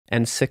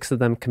and 6 of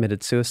them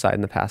committed suicide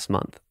in the past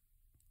month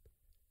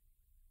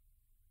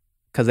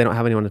because they don't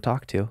have anyone to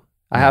talk to.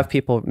 I have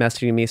people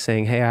messaging me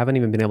saying, hey, I haven't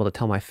even been able to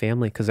tell my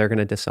family because they're going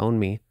to disown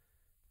me.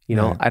 You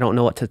know, I don't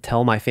know what to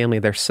tell my family.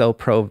 They're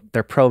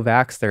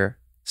pro-vax. They're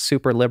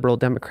super liberal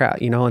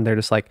Democrat, you know, and they're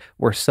just like,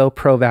 we're so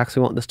pro-vax.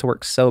 We want this to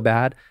work so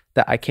bad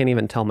that I can't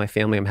even tell my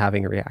family I'm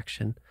having a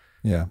reaction.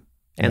 Yeah.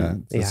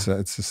 And it's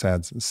a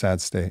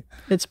sad state.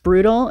 It's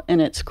brutal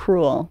and it's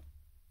cruel.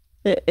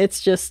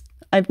 It's just,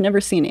 I've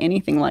never seen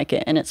anything like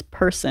it. And it's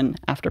person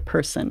after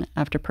person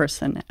after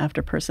person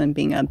after person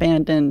being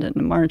abandoned and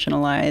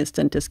marginalized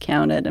and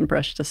discounted and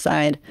brushed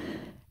aside.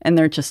 And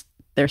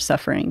they're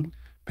suffering.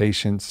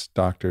 Patients,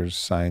 doctors,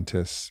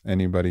 scientists,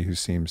 anybody who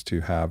seems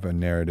to have a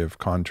narrative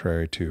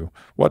contrary to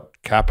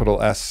what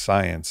capital S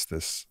science,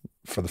 this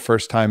for the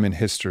first time in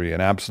history,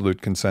 an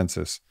absolute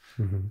consensus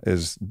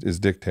is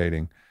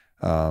dictating,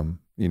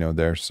 you know,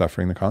 they're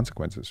suffering the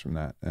consequences from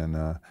that.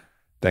 And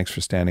thanks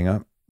for standing up.